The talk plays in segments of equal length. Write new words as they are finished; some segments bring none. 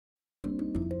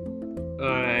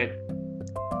Alright,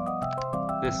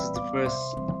 this is the first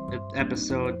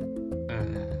episode.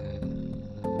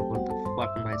 What the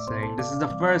fuck am I saying? This is the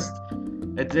first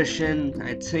edition,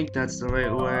 I think that's the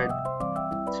right word,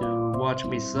 to watch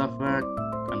me suffer.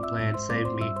 I'm playing Save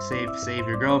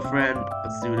Your Girlfriend.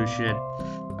 Let's do this shit.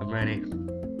 I'm ready.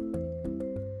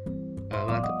 I'm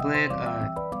about to play it.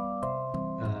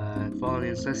 Follow the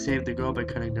instructions. Save the girl by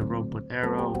cutting the rope with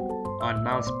arrow. On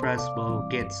mouse press will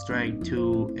get strike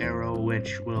 2 arrow,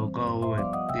 which will go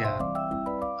and yeah.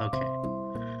 Okay.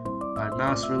 On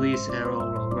mouse release, arrow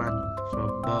will run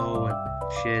from bow and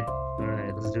shit.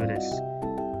 Alright, let's do this.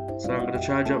 So I'm gonna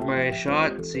charge up my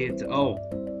shot. See it. Oh.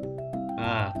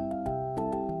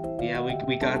 Yeah,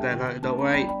 we got that. Huh? Don't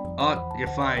worry. Oh, you're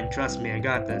fine. Trust me, I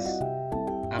got this.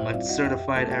 I'm a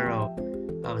certified arrow.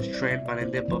 I was trained by the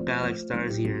Nipple Galaxy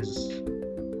Stars years.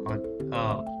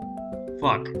 Oh.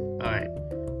 Fuck. Alright.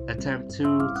 Attempt 2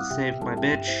 to save my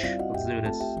bitch. Let's do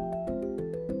this.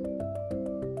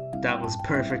 That was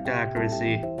perfect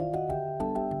accuracy.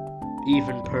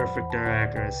 Even perfecter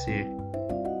accuracy.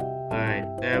 Alright,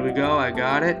 there we go. I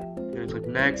got it. I'm gonna click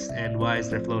next. And why is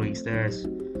there floating stairs?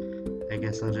 I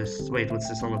guess I'll just... Wait, what's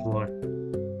this on the floor?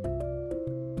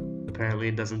 Apparently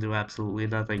it doesn't do absolutely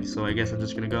nothing. So I guess I'm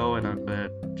just gonna go and I'm gonna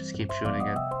just keep shooting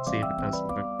it. See if it does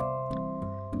something.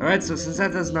 Alright, so since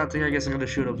that does nothing, I guess I'm gonna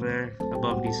shoot up there,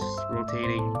 above these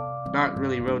rotating, not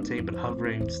really rotating, but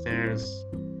hovering stairs.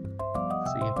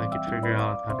 See if I can figure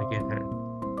out how to get there.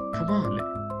 Come on.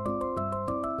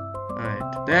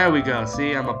 Alright, there we go.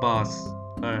 See, I'm a boss.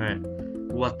 Alright,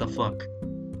 what the fuck?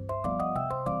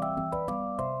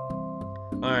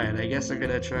 Alright, I guess I'm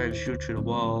gonna try and shoot through the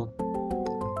wall.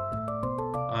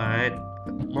 Alright,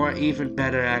 more even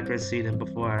better accuracy than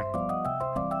before.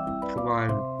 Come on,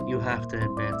 you have to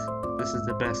admit, this is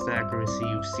the best accuracy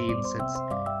you've seen since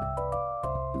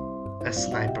a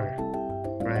sniper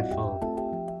rifle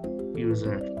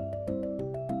user.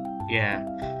 Yeah,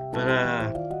 but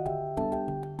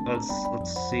let's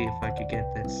see if I could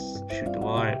get this. Shoot the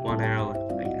wall. Alright, 1 arrow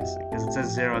left, I guess. Because it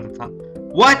says 0 at the top.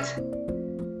 What?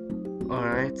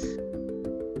 Alright.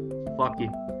 Fuck you.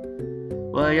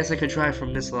 Well, I guess I could try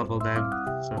from this level then.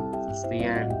 So it's the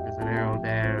end. There's an arrow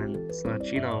there and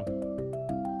such, you know.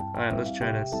 Alright, let's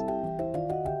try this.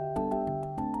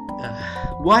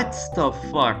 What the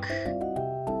fuck?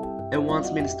 It wants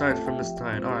me to start from the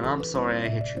start. Alright, I'm sorry I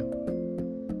hit you.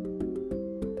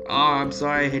 Oh, I'm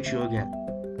sorry I hit you again.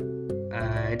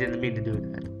 I didn't mean to do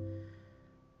that.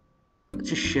 Let's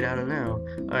just shit out of now.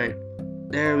 Alright,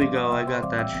 there we go. I got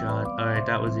that shot. Alright,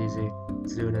 that was easy.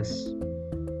 Let's do this.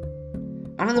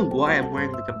 I don't know why I'm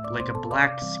wearing like a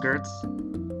black skirt.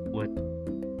 What?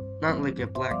 Not like a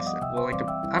black set. Well, like a...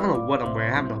 I don't know what I'm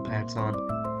wearing. I have no pants on.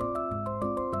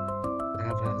 I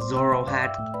have a Zorro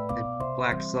hat and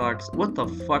black socks. What the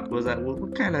fuck was that?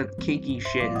 What kind of kinky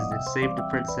shit is this? Save the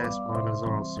princess while in a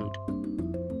Zorro suit.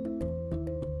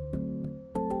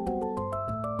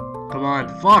 Come on,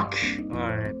 fuck!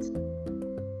 Alright.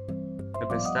 I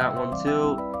missed that one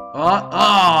too.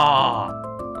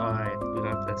 Alright, we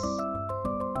got this.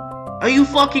 Are you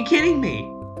fucking kidding me?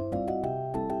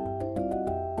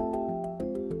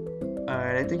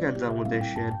 Alright, I think I'm done with this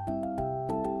shit.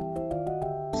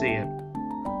 See ya.